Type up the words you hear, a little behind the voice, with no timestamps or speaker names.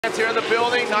Here in the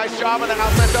building, nice job on the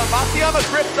outside zone. Masuyama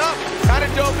gripped up, kind of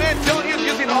dove in. Dylan Hughes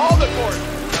using all the court.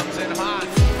 Comes in hot.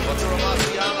 Wataru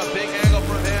MASUYAMA, big angle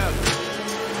from him.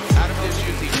 Out of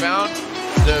issues, he found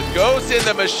the ghost in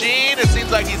the machine. It seems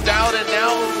like he's dialed in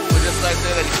now. We'll just like say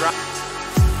that he dropped.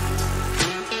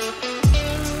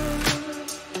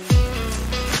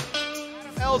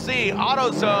 LZ,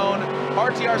 AutoZone,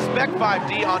 RTR Spec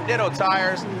 5D on Ditto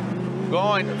tires.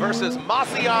 Going versus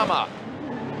Masuyama.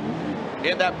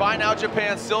 In that Buy Now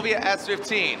Japan Sylvia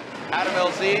S15. Adam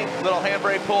LZ, little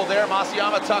handbrake pull there.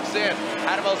 Masuyama tucks in.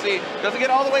 Adam LZ doesn't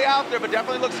get all the way out there, but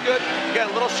definitely looks good. Again,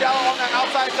 a little shallow on that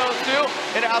outside zone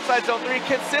 2 into outside zone 3.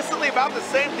 Consistently about the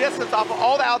same distance off of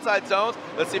all the outside zones.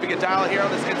 Let's see if we can dial it here on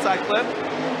this inside clip.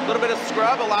 A little bit of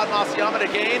scrub allowed Masuyama to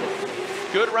gain.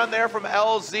 Good run there from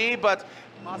LZ, but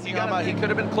Masuyama, he could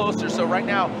have been closer. So right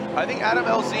now, I think Adam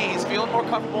LZ, he's feeling more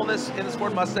comfortable in this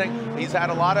Ford Mustang. He's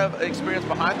had a lot of experience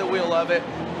behind the wheel of it.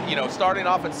 You know, starting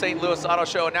off at St. Louis Auto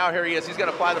Show, and now here he is. He's going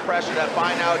to apply the pressure to that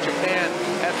Buy Now Japan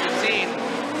S15.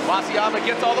 Masuyama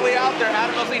gets all the way out there.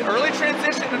 Adam LZ, early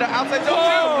transition into outside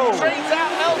zone 2. Trains out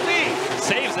LZ.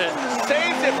 Saves it.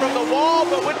 Saves it from the wall,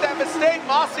 but with that mistake,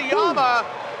 Masuyama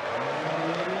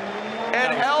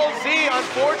and LZ,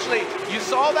 unfortunately, you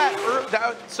saw that.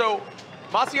 So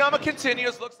Masuyama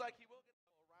continues. Looks like he will get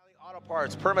O'Reilly Auto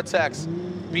Parts, Permatex,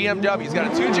 BMW. He's got a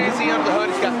 2JZ under the hood.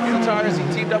 He's got new tires. He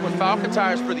teamed up with Falcon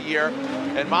Tires for the year.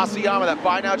 And Masuyama, that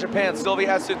Buy Now Japan Sylvia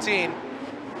S15,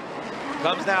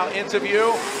 comes now into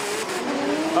view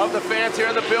of the fans here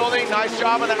in the building. Nice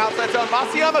job on the outside zone.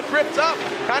 Masuyama gripped up,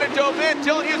 kind of dove in.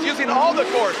 Dylan Hughes using all the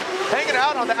court. Hanging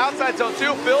out on the outside zone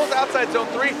 2, Phil's outside zone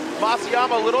 3.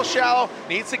 Masuyama a little shallow,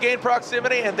 needs to gain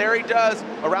proximity, and there he does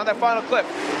around that final clip.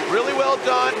 Really well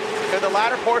done in the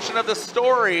latter portion of the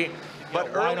story.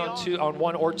 But early on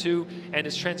 1 or 2, and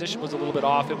his transition was a little bit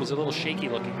off. It was a little shaky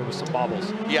looking. There was some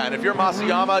bobbles. Yeah, and if you're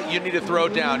Masuyama, you need to throw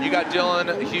down. You got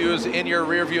Dylan Hughes in your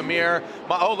rearview mirror.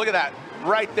 Oh, look at that.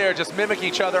 Right there, just mimic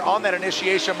each other on that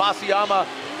initiation. Masuyama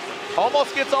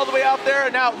almost gets all the way out there,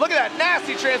 and now look at that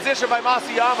nasty transition by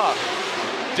Masuyama.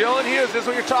 Dylan Hughes, this is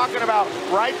what you're talking about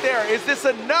right there. Is this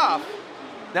enough?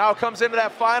 Now it comes into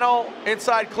that final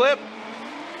inside clip.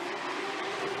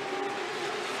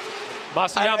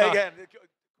 Masuyama. Again,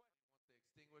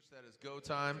 extinguish, that is go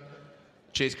time.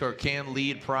 Chase car can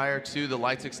lead prior to the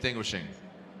lights extinguishing.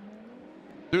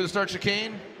 Through the start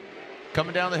chicane,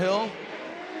 coming down the hill,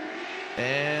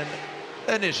 and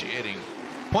initiating.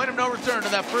 Point of no return to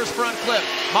that first front clip.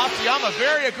 Masuyama,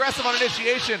 very aggressive on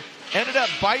initiation, ended up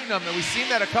biting him, and we've seen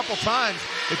that a couple times.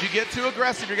 If you get too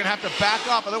aggressive, you're gonna have to back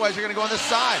off, otherwise you're gonna go on this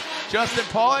side. Justin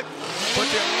Pollock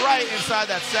puts it right inside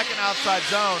that second outside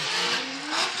zone.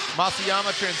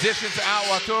 Masuyama transitions out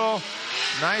Wataru.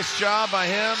 Nice job by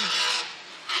him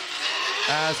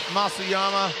as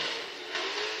Masuyama.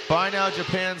 Buy Now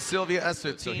Japan Sylvia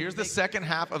S15. So here's the second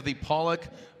half of the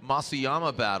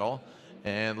Pollock-Masuyama battle.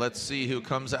 And let's see who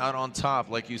comes out on top.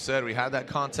 Like you said, we had that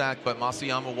contact, but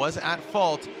Masuyama was at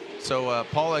fault. So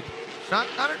Pollock, not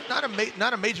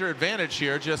a major advantage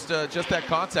here, just that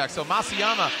contact. So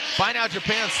Masuyama, Buy Now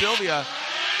Japan Sylvia.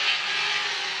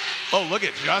 Oh, look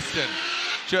at Justin.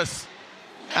 Just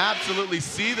absolutely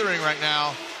seething right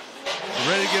now.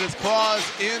 Ready to get his claws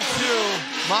into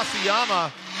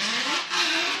Masuyama.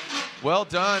 Well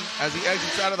done as he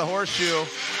exits out of the horseshoe.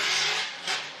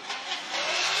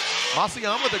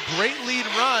 Masuyama with a great lead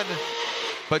run,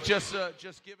 but just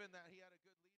given that he had a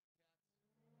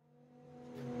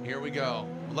good lead. Here we go.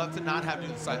 Love to not have to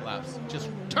do the sight laps. Just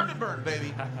turn and burn,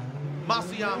 baby.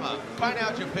 Masuyama, Buy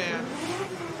Now Japan.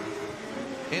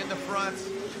 In the front,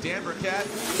 Dan Burkett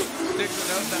sticks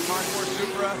the nose that Mark IV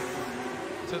Supra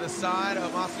to the side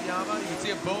of Masuyama. You can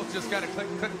see them both just kind of click,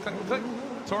 click, click, click,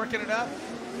 torquing it up.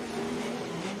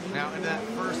 Now into that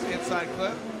first inside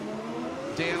clip.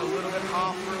 Dan a little bit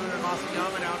off further than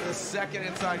Masuyama. Now into the second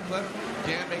inside clip.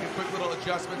 Dan making a quick little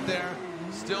adjustment there.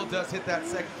 Still does hit that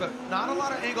second clip. Not a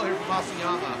lot of angle here from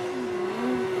Masuyama.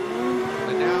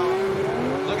 And now,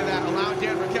 look at that, allowing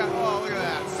Dan Burkett. Oh, look at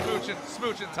that,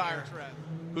 smooching tire tread.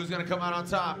 Who's gonna come out on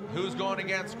top? Who's going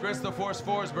against Chris the Force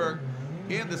Forsberg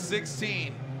in the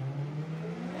 16?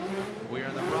 We are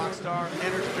in the Rockstar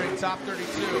Energy Drink Top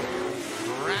 32.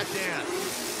 Rat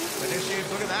Dance. Initiates,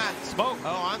 look at that. Smoke.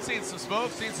 Oh, I'm seeing some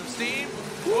smoke, seeing some steam.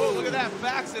 Oh, look at that,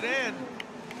 backs it in.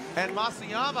 And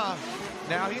Masuyama,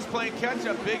 now he's playing catch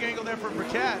up. Big angle there from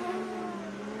Burkett.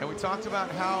 And we talked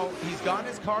about how he's gotten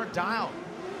his car dialed.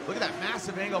 Look at that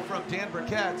massive angle from Dan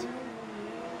Burkett.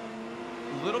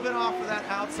 A little bit off of that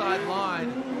outside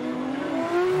line.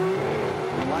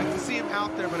 I'd like to see him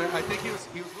out there, but I think he was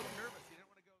a little nervous. He didn't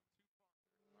want to go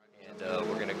too far. And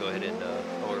we're going to go ahead and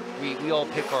we all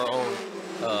pick our own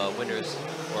winners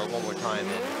for one more time.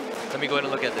 And let me go ahead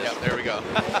and look at this. Yep, there we go.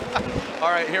 All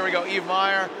right, here we go. Yves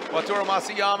Meyer, Wataru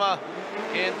MASUYAMA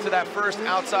into that first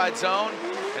outside zone,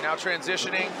 and now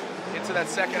transitioning into that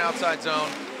second outside zone.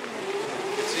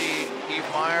 You can see Yves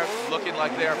Meyer looking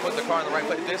like they are putting the car in the right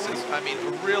place. This is, I mean,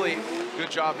 a really good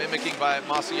job mimicking by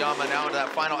MASUYAMA now into that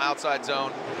final outside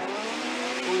zone.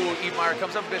 Ooh, Yves Meyer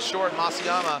comes up a bit short.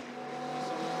 MASUYAMA.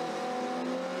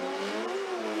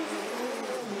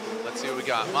 Let's see what we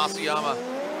got. MASUYAMA.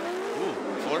 Ooh,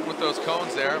 flirt with those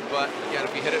cones there, but again,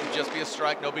 if you hit it, it'd just be a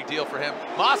strike. No big deal for him.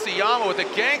 MASUYAMA with a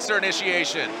gangster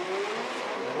initiation.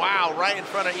 Wow, right in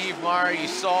front of Yves Meyer. You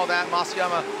saw that.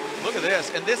 MASUYAMA. Look at this,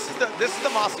 and this is the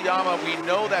MASUYAMA we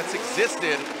know that's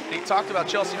existed. He talked about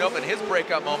Chelsea Open, his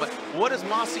breakout moment. What is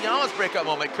MASUYAMA's breakout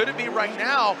moment? Could it be right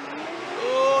now?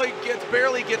 Oh, he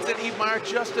barely gets it. Yves Meyer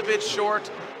just a bit short,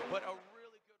 but a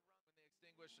really good run when they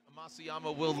extinguish.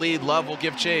 MASUYAMA will lead. Love will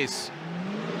give chase.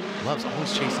 Love's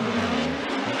always chasing him down.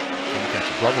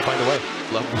 Love will find a way.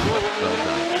 Love will well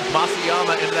done.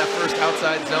 MASUYAMA into that first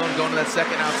outside zone, going to that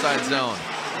second outside zone.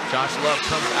 Josh Love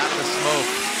comes out of the smoke.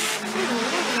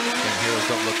 And heroes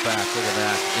don't look back. Look at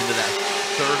that. Into that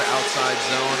third outside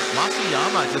zone.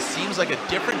 MASUYAMA just seems like a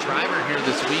different driver here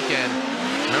this weekend.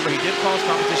 Remember, he did call his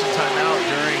competition timeout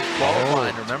during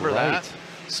qualifying. Remember that?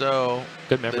 So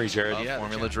good memory, Jared. Yeah,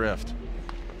 Formula Drift.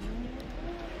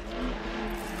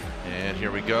 And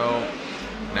here we go.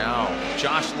 Now,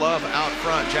 Josh Love out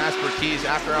front. Jasper Keys,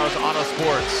 After Hours Auto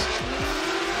Sports.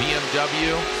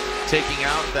 BMW taking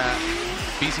out that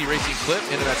BC Racing Clip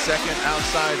into that second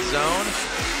outside zone.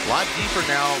 A lot deeper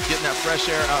now, getting that fresh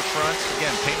air out front.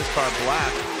 Again, paint his car black.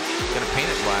 Gonna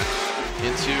paint it black.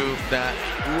 Into that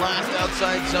last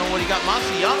outside zone. What do you got?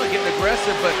 MASUYAMA getting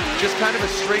aggressive, but just kind of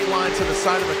a straight line to the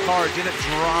side of the car. Didn't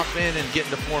drop in and get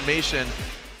into formation.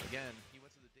 Again, he went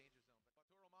to the danger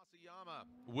zone. Wataru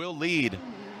MASUYAMA will lead.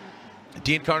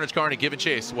 Dean Carnage Carney giving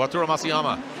chase. Wataru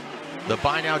MASUYAMA, the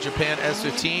Buy Now Japan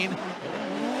S15.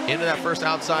 Into that first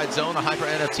outside zone, the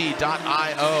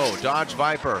HyperNFT.io, Dodge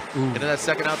Viper. Into that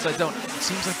second outside zone. It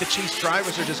seems like the Chase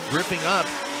drivers are just gripping up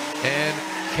and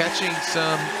catching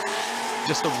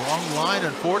just the wrong line,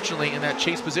 unfortunately, in that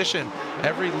Chase position.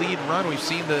 Every lead run, we've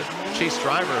seen the Chase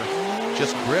driver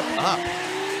just grip up.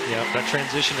 Yeah, that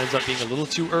transition ends up being a little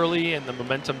too early, and the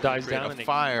momentum dies down. A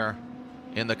fire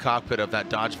in the cockpit of that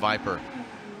Dodge Viper.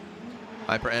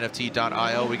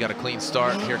 HyperNFT.io, we got a clean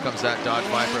start. Here comes that Dodge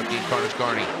Viper of Dean Carnage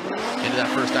Carney into that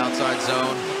first outside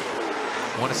zone.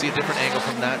 Want to see a different angle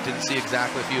from that. Didn't see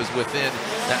exactly if he was within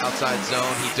that outside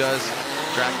zone. He does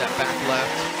drag that back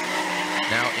left.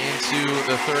 Now into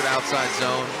the third outside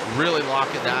zone, really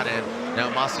locking that in.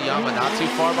 Now MASUYAMA not too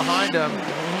far behind him.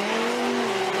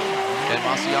 And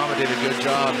MASUYAMA did a good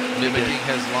job mimicking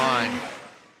his line.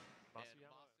 Let's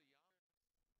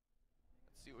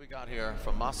see what we got here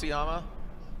from MASUYAMA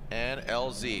and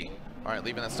LZ. All right,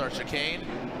 leaving that start chicane.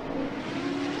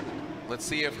 Let's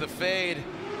see if the fade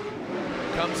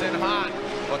comes in hot.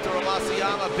 Wataru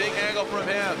MASUYAMA, big angle from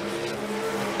him.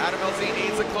 Adam LZ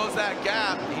needs to close that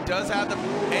gap. He does have the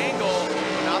angle,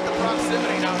 not the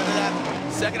proximity. Now into that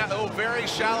second, very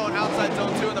shallow and outside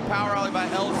zone 2 in the power alley by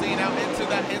LZ. Now into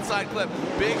that inside clip.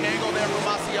 Big angle there from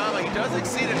MASUYAMA. He does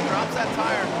exceed it, drops that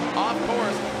tire off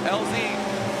course. LZ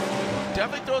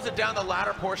definitely throws it down the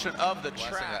latter portion of the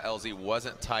track. LZ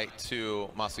wasn't tight to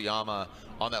MASUYAMA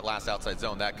on that last outside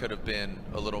zone. That could have been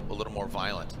a little more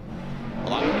violent.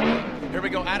 Here we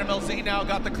go, Adam LZ now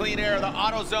got the clean air, the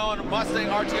auto zone, Mustang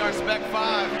RTR Spec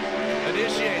 5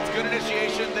 initiates, good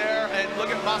initiation there, and look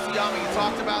at MASUYAMA, you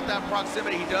talked about that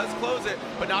proximity, he does close it,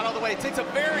 but not all the way, it takes a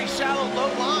very shallow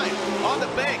low line on the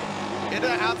bank, into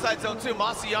the outside zone 2,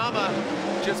 MASUYAMA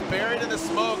just buried in the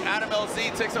smoke, Adam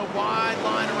LZ takes a wide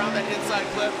line around that inside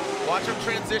clip, watch him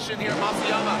transition here,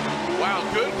 MASUYAMA, wow,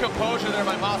 good composure there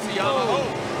by MASUYAMA, oh,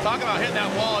 talk about hitting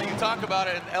that wall, you talk about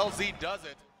it, and LZ does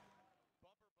it.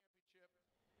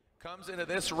 Comes into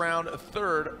this round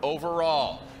third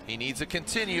overall. He needs to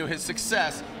continue his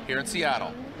success here in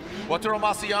Seattle. Wataru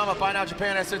MASUYAMA, Buy Now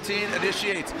Japan S15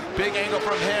 initiates. Big angle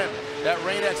from him. That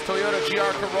Rain-X Toyota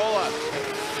GR Corolla.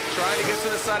 Trying to get to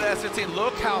the side of S15.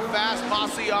 Look how fast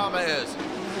MASUYAMA is.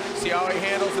 See how he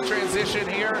handles the transition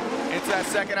here into that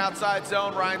second outside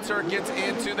zone. Ryan Turk gets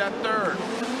into that third.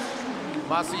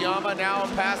 MASUYAMA now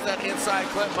past that inside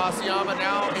clip. MASUYAMA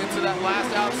now into that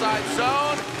last outside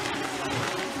zone.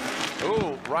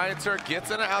 Ooh, Ryan Turk gets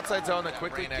in an outside zone that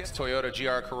quickly next Toyota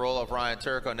GR Corolla of Ryan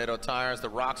Turk on Nitto Tires, the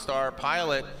Rockstar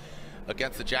pilot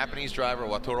against the Japanese driver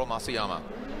Wataru MASUYAMA.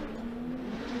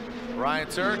 Ryan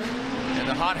Turk and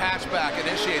the hot hatchback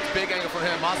initiates, big angle from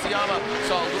him. Masuyama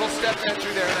saw a little step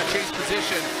entry there in that chase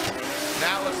position.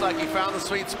 Now it looks like he found the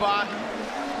sweet spot.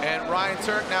 And Ryan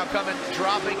Turk now coming,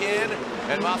 dropping in.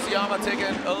 And Masuyama taking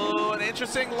an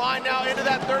interesting line now into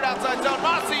that third outside zone.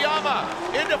 Masuyama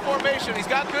into formation. He's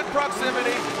got good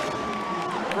proximity.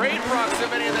 Great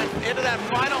proximity, and then into that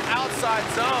final outside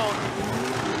zone.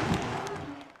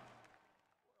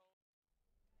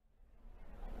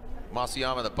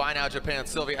 Masuyama, the Buy Now Japan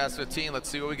Sylvia S15. Let's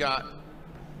see what we got.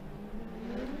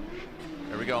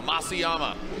 There we go.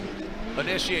 Masuyama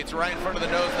initiates right in front of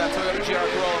the nose of that Toyota GR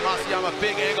Corolla. Masuyama,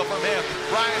 big angle from him.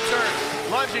 Ryan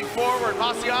Turk lunging forward.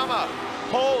 Masuyama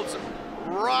holds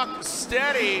rock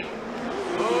steady.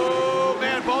 Oh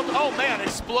man,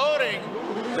 exploding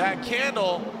that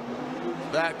candle,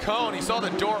 that cone. He saw the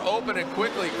door open and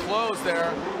quickly close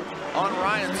there on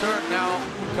Ryan Turk. Now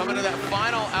coming to that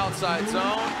final outside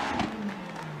zone.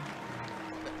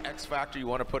 X factor, you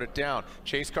want to put it down.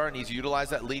 Chase car needs to utilize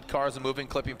that lead car as a moving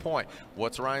clipping point.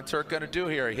 What's Ryan Turk going to do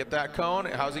here? He hit that cone.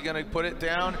 How's he going to put it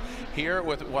down here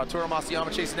with Wataru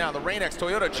MASUYAMA chasing down? The Rain-X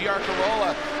Toyota GR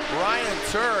Corolla. Ryan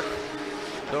Turk,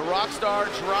 the Rockstar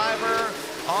driver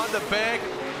on the bank.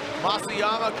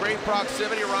 Masuyama, great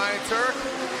proximity. Ryan Turk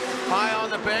high on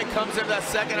the bank, comes into that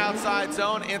second outside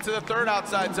zone, into the third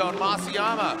outside zone.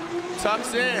 Masuyama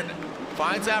tucks in,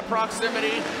 finds that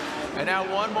proximity. And now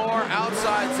one more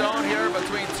outside zone here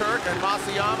between Turk and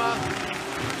Masuyama.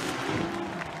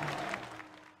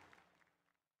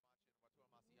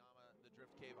 The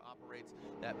Drift Cave operates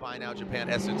that Buy Now Japan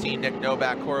S15. Nick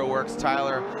Novak, CoroWorks,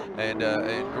 Tyler, and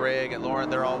Greg and Lauren,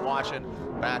 they're all watching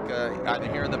back either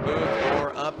here in the booth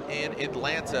or up in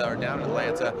Atlanta or down in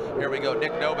Atlanta. Here we go,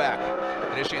 Nick Novak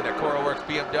initiating their CoroWorks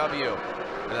BMW.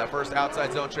 And that first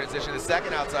outside zone transition, the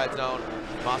second outside zone,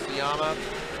 Masuyama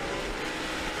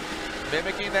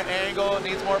mimicking the angle,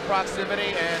 needs more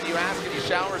proximity, and you ask and you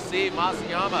shall receive.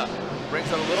 Masuyama brings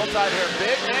it a little tight here.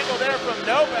 Big angle there from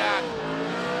Novak.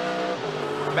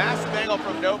 Massive angle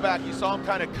from Novak. You saw him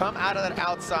kind of come out of that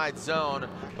outside zone,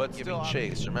 but still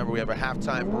chase. Remember, we have a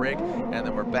halftime break, and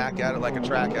then we're back at it like a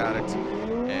track addict.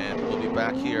 And we'll be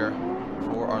back here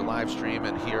for our live stream,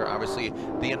 and here, obviously,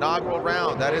 the inaugural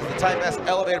round. That is the Type S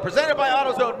Elevator, presented by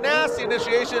AutoZone. Nasty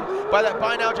initiation by that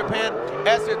Buy Now Japan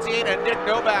S15, and Nick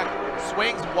Novak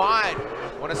swings wide.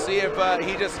 Want to see if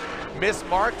he just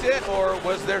mismarked it, or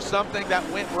was there something that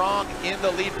went wrong in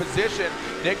the lead position?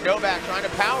 Nick Novak trying to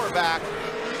power back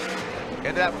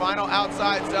into that final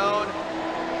outside zone.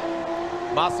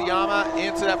 Masuyama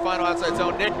into that final outside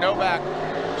zone. Nick Novak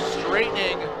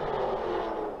straightening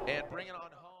and bringing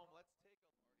on home. Let's take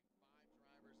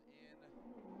 5 drivers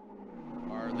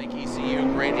in. Our Link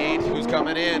ECU grade 8, who's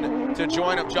coming in to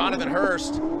join him. Jonathan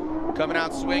Hurst coming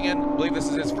out swinging. I believe this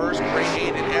is his first grade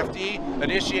 8 in FD.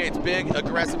 Initiates, big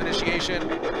aggressive initiation.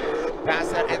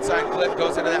 Past that inside clip,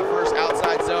 goes into that first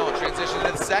outside zone. Transition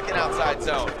to the second outside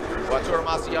zone. Wataru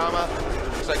MASUYAMA.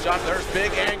 Looks like Jonathan Hurst,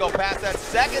 big angle past that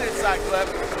second inside clip.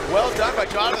 Well done by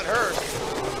Jonathan Hurst.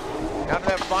 Down to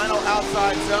that final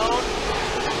outside zone.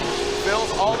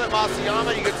 Fills all of it,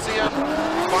 Masuyama. You can see him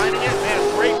finding it.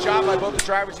 Man, great job by both the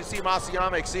drivers. You see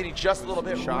Masuyama exceeding just a little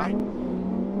bit shy.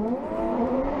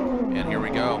 And here we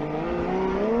go.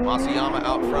 Masuyama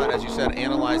out front, as you said,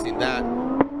 analyzing that.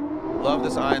 Love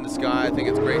this eye in the sky. I think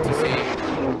it's great to see.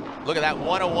 Look at that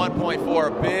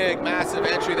 101.4. Big, massive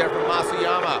entry there from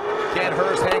Masuyama. Can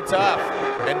Hurst hang tough?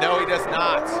 And no, he does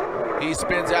not. He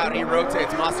spins out, he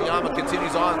rotates. Masuyama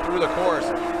continues on through the course.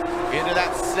 Into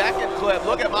that second clip.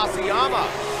 Look at Masuyama.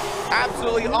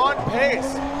 Absolutely on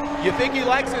pace. You think he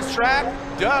likes his track?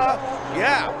 Duh.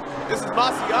 Yeah. This is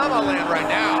Masuyama land right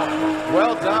now.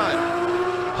 Well done.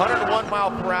 101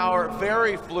 mile per hour,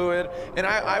 very fluid. And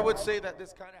I would say that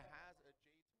this kind of has a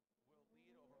J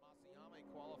will lead over Masuyama. He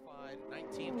qualified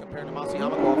 19th compared to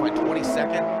Masuyama, qualified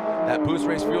 22nd. That Boost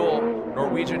Race Fuel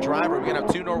Norwegian driver. We're gonna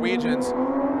have 2 Norwegians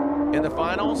in the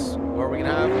finals, or we're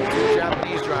gonna have 2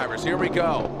 Japanese drivers. Here we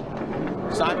go.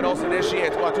 Simon Olsen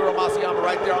initiates. Wataru MASUYAMA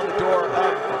right there on the door of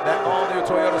that all-new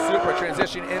Toyota Supra,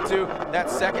 transition into that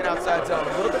second outside zone.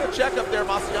 A little bit of checkup there.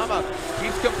 Masuyama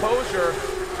keeps composure.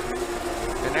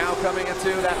 And now coming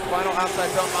into that final outside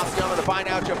zone, Masuyama, the Buy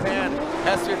Now Japan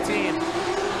S15.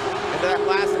 Into that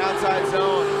last outside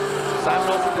zone. Simon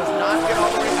Olsen does not get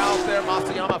all the way out there.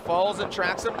 Masuyama falls and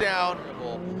tracks him down.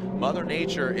 Mother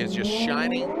Nature is just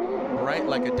shining bright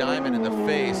like a diamond in the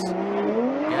face.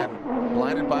 Again,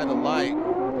 blinded by the light.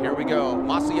 Here we go.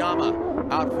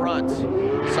 Masuyama out front.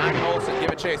 Simon Olsen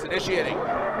giving chase, initiating.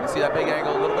 You see that big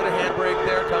angle, a little bit of handbrake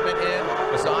there coming in,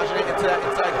 massaging it into that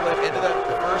inside clip, into the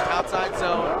first outside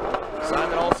zone.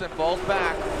 Simon Olsen falls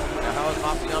back. Now How is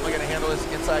Masuyama going to handle this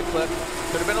inside clip?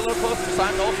 Could have been a little closer.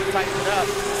 Simon Olsen tightens it up.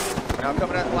 Now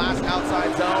coming at the last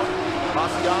outside zone.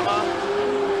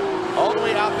 Masuyama all the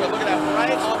way out there. Look at that,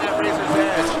 right on that razor's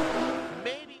edge.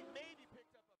 Maybe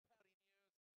picked up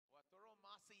a Wataru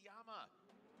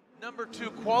MASUYAMA, number 2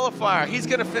 qualifier. He's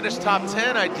going to finish top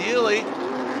 10 ideally.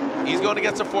 He's going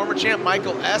against a former champ,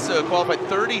 Michael Essa, who qualified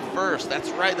 31st.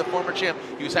 That's right, the former champ.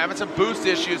 He was having some boost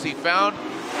issues. He found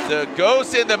the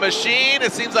ghost in the machine.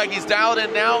 It seems like he's dialed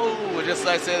in now. Ooh, just as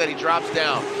I say that, he drops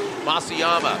down.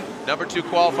 Masuyama, number 2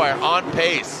 qualifier, on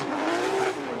pace.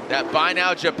 That Buy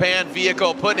Now Japan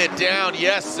vehicle putting it down.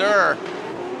 Yes, sir.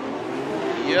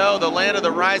 Yo, the land of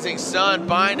the rising sun.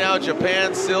 Buy Now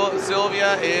Japan.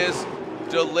 Sylvia is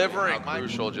delivering.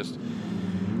 Crucial, just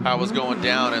how it was going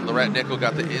down, and Lorette Nickel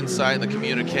got the insight and the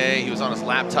communique. He was on his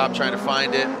laptop trying to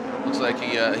find it. Looks like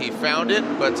he found it,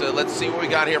 but let's see what we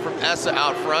got here from Essa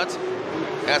out front.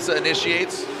 Essa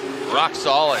initiates, rock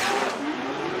solid.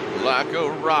 Like a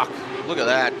rock. Look at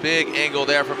that, big angle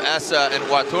there from Essa and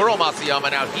Wataru MASUYAMA.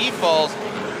 Now he falls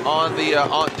on the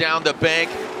down the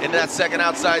bank into that second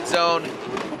outside zone.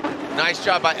 Nice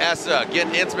job by Essa,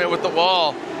 getting intimate with the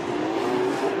wall.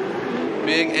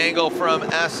 Big angle from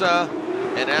Essa.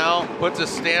 And now puts a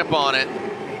stamp on it.